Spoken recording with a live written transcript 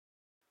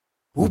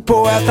O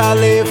poeta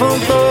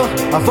levantou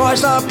a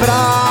voz na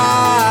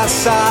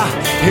praça,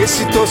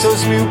 recitou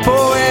seus 1000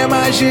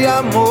 poemas de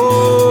amor.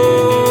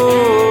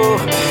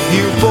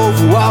 E o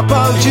povo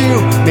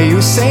aplaudiu, meio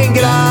sem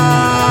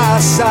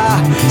graça,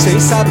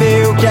 sem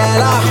saber o que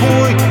era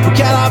ruim, o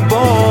que era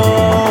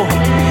bom.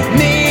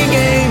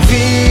 Ninguém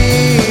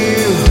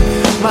viu,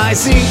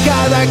 mas em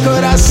cada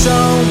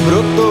coração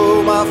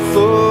brotou uma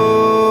flor.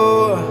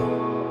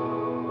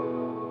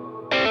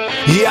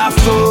 E a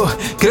flor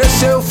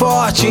cresceu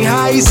forte,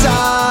 enraizada,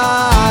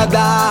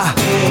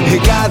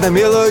 regada a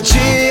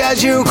melodia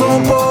de um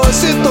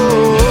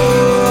compositor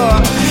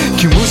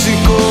que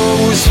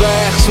musicou os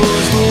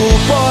versos do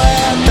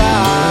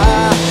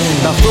poeta.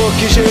 Da flor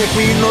que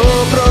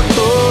germinou,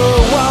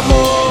 brotou o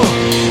amor.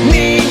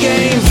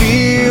 Ninguém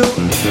viu,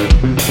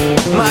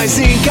 mas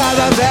em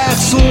cada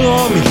verso um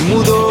homem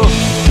mudou.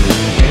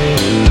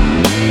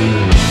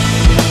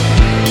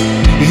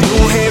 E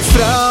no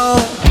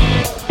refrão,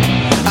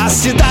 a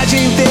cidade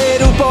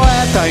inteira o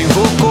poeta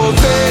invocou.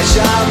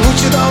 Veja a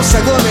multidão se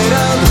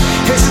aglomerando,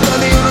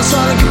 recitando em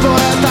uníssono que o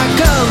poeta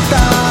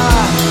canta,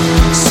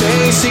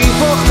 sem se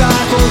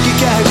importar com o que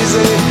quer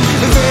dizer.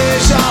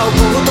 Veja o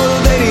povo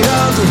todo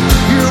delirando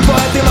e o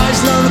poeta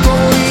imaginando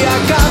como ia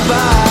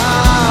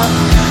acabar.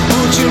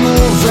 Último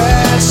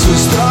verso,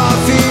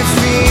 estrofe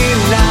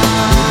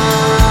final.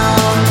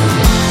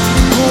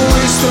 O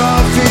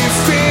estrofe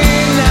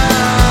final.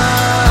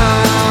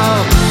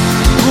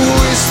 O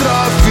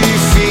estrofe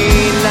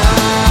final.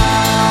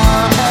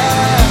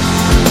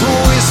 O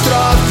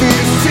estrofe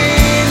final.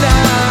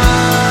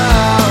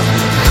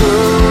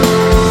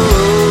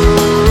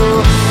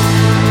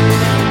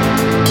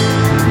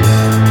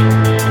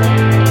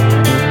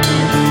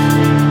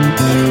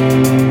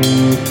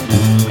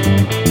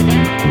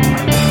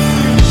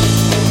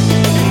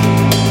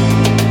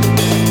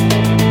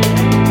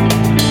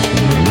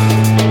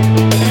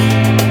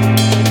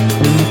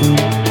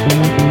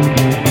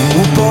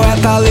 O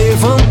poeta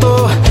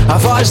levantou a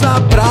voz na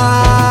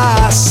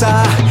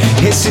praça,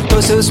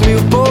 recitou seus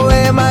 1000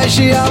 poemas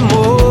de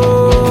amor.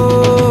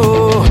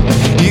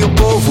 E o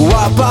povo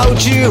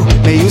aplaudiu,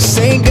 meio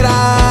sem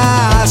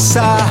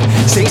graça,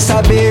 sem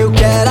saber o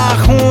que era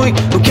ruim,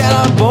 o que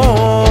era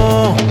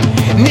bom.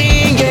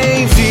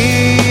 Ninguém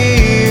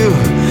viu,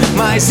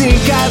 mas em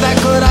cada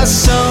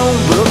coração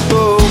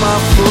brotou uma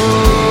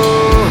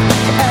flor.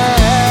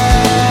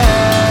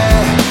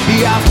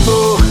 E a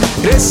flor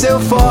cresceu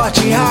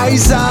forte,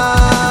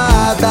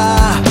 enraizada,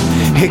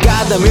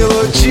 regada a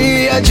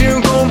melodia de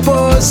um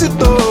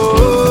compositor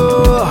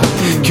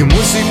que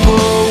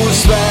musicou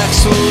os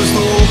versos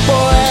do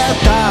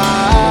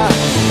poeta.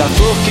 Da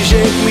flor que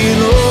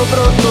germinou,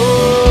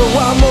 brotou o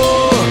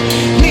amor.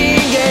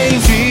 Ninguém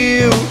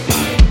viu,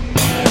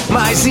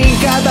 mas em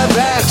cada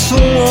verso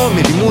um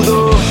homem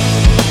mudou.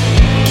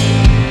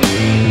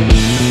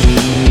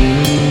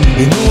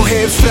 E no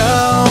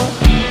refrão,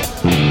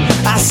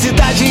 a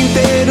cidade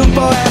inteira o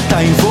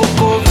poeta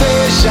invocou.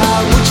 Veja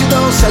a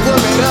multidão se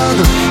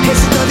aglomerando,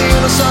 recitando em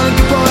uníssono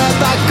que o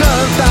poeta